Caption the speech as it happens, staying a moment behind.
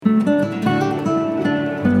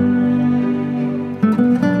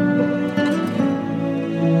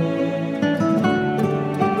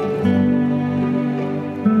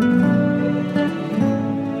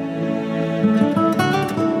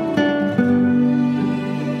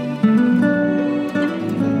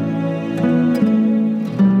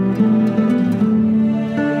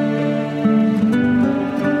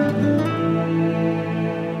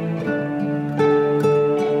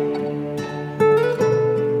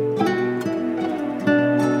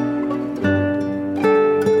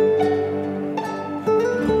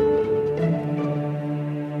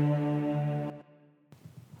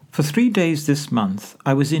For 3 days this month,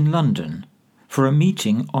 I was in London for a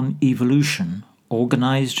meeting on evolution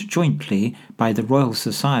organised jointly by the Royal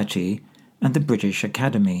Society and the British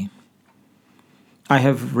Academy. I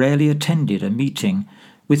have rarely attended a meeting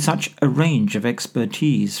with such a range of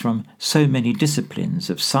expertise from so many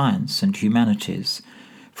disciplines of science and humanities,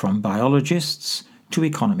 from biologists to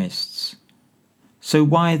economists. So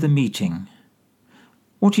why the meeting?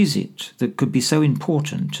 What is it that could be so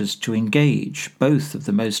important as to engage both of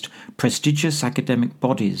the most prestigious academic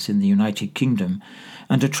bodies in the United Kingdom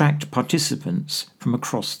and attract participants from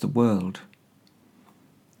across the world?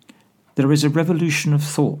 There is a revolution of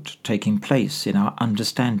thought taking place in our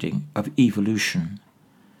understanding of evolution.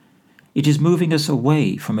 It is moving us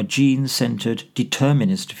away from a gene-centred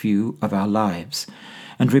determinist view of our lives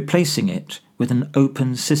and replacing it with an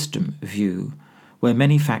open system view where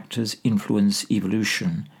many factors influence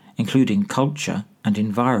evolution, including culture and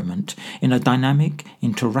environment, in a dynamic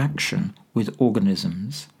interaction with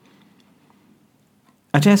organisms.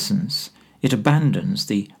 At essence, it abandons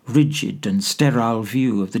the rigid and sterile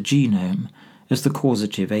view of the genome as the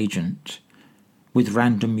causative agent, with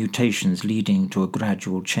random mutations leading to a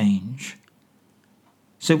gradual change.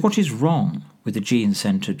 So what is wrong with the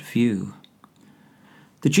gene-centred view?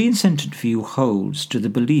 The gene-centred view holds to the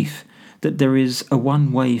belief that there is a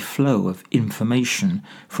one-way flow of information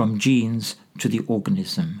from genes to the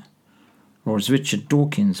organism. Or as Richard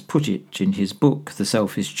Dawkins put it in his book, The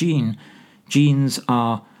Selfish Gene, genes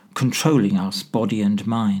are controlling us, body and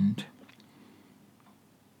mind.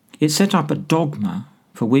 It set up a dogma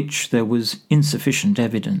for which there was insufficient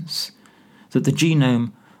evidence, that the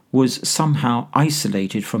genome was somehow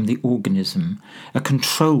isolated from the organism, a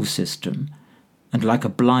control system, and like a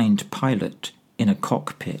blind pilot in a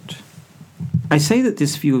cockpit. I say that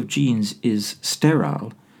this view of genes is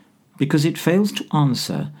sterile because it fails to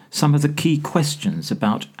answer some of the key questions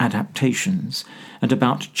about adaptations and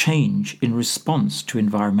about change in response to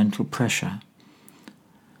environmental pressure.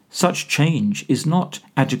 Such change is not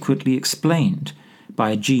adequately explained by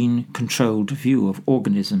a gene-controlled view of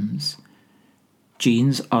organisms.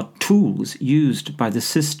 Genes are tools used by the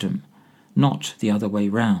system, not the other way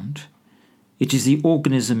round. It is the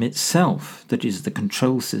organism itself that is the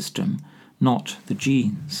control system, not the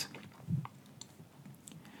genes.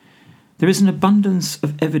 There is an abundance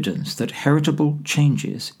of evidence that heritable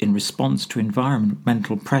changes in response to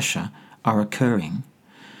environmental pressure are occurring.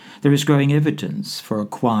 There is growing evidence for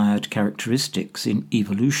acquired characteristics in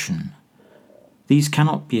evolution. These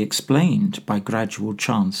cannot be explained by gradual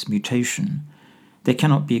chance mutation. They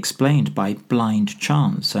cannot be explained by blind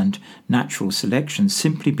chance and natural selection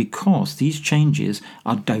simply because these changes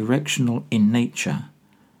are directional in nature.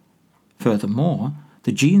 Furthermore,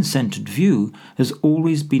 the gene-centred view has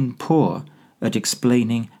always been poor at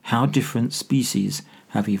explaining how different species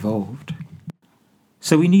have evolved.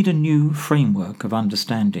 So we need a new framework of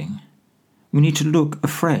understanding. We need to look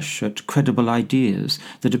afresh at credible ideas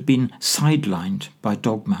that have been sidelined by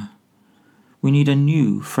dogma. We need a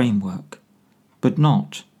new framework, but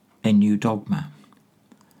not a new dogma.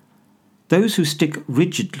 Those who stick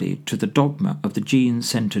rigidly to the dogma of the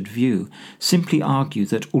gene-centred view simply argue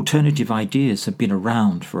that alternative ideas have been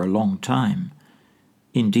around for a long time.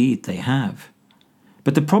 Indeed, they have.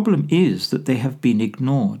 But the problem is that they have been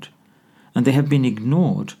ignored, and they have been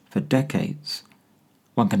ignored for decades.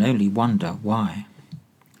 One can only wonder why.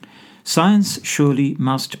 Science surely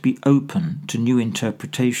must be open to new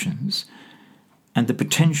interpretations and the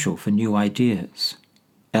potential for new ideas.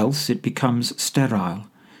 Else it becomes sterile.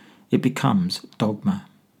 It becomes dogma.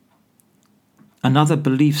 Another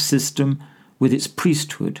belief system with its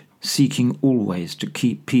priesthood seeking always to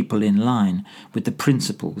keep people in line with the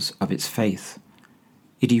principles of its faith.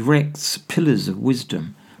 It erects pillars of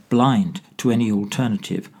wisdom, blind to any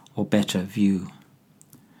alternative or better view.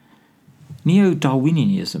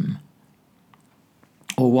 Neo-Darwinianism,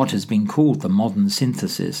 or what has been called the modern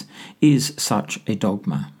synthesis, is such a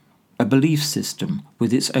dogma, a belief system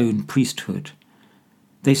with its own priesthood.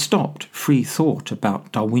 They stopped free thought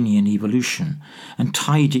about Darwinian evolution and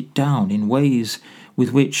tied it down in ways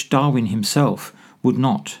with which Darwin himself would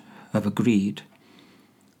not have agreed.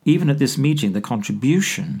 Even at this meeting, the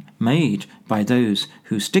contribution made by those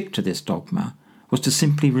who stick to this dogma was to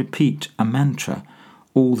simply repeat a mantra,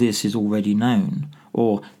 all this is already known,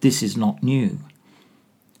 or this is not new.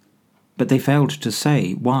 But they failed to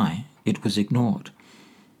say why it was ignored.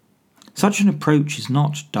 Such an approach is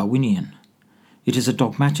not Darwinian. It is a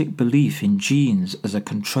dogmatic belief in genes as a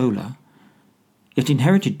controller. Yet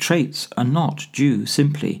inherited traits are not due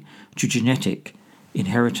simply to genetic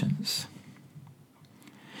inheritance.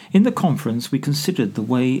 In the conference, we considered the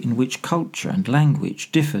way in which culture and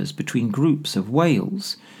language differs between groups of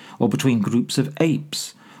whales, or between groups of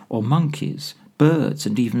apes, or monkeys, birds,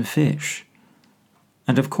 and even fish.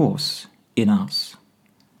 And of course, in us.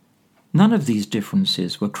 None of these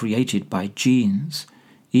differences were created by genes,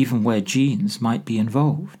 even where genes might be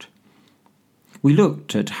involved. We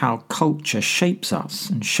looked at how culture shapes us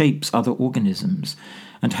and shapes other organisms,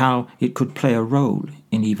 and how it could play a role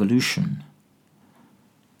in evolution.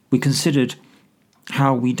 We considered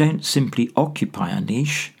how we don't simply occupy a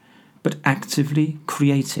niche, but actively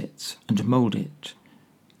create it and mould it,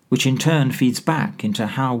 which in turn feeds back into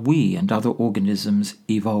how we and other organisms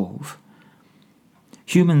evolve.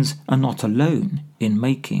 Humans are not alone in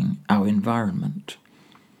making our environment.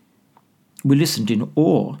 We listened in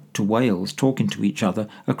awe to whales talking to each other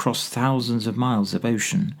across thousands of miles of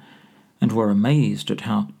ocean, and were amazed at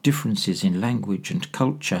how differences in language and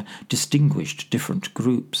culture distinguished different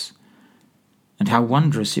groups, and how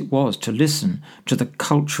wondrous it was to listen to the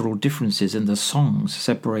cultural differences in the songs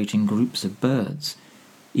separating groups of birds,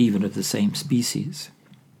 even of the same species.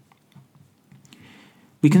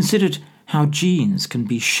 We considered how genes can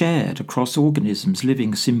be shared across organisms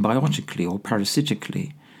living symbiotically or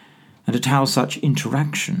parasitically, and at how such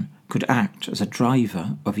interaction could act as a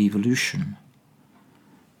driver of evolution.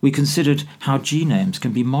 We considered how genomes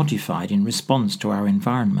can be modified in response to our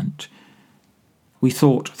environment. We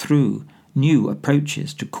thought through new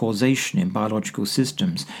approaches to causation in biological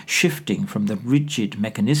systems, shifting from the rigid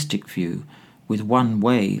mechanistic view with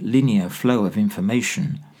one-way linear flow of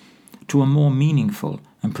information to a more meaningful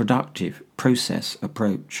and productive process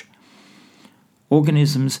approach.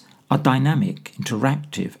 Organisms are dynamic,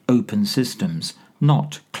 interactive, open systems,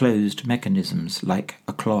 not closed mechanisms like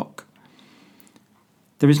a clock.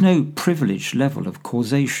 There is no privileged level of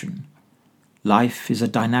causation. Life is a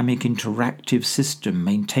dynamic, interactive system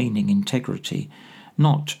maintaining integrity,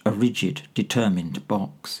 not a rigid, determined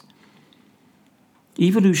box.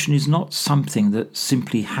 Evolution is not something that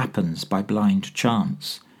simply happens by blind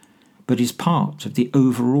chance, but is part of the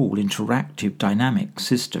overall interactive, dynamic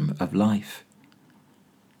system of life.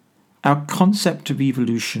 Our concept of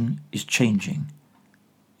evolution is changing.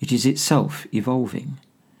 It is itself evolving.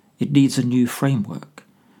 It needs a new framework.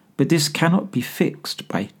 But this cannot be fixed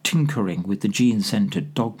by tinkering with the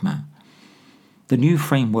gene-centered dogma. The new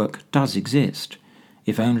framework does exist,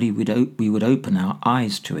 if only we would open our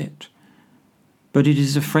eyes to it. But it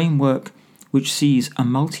is a framework which sees a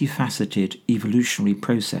multifaceted evolutionary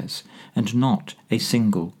process and not a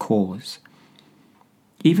single cause.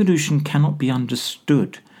 Evolution cannot be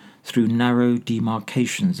understood through narrow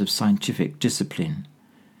demarcations of scientific discipline.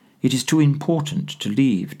 It is too important to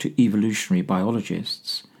leave to evolutionary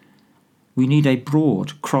biologists. We need a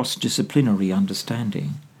broad, cross-disciplinary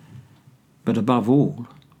understanding. But above all,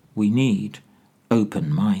 we need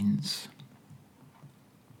open minds.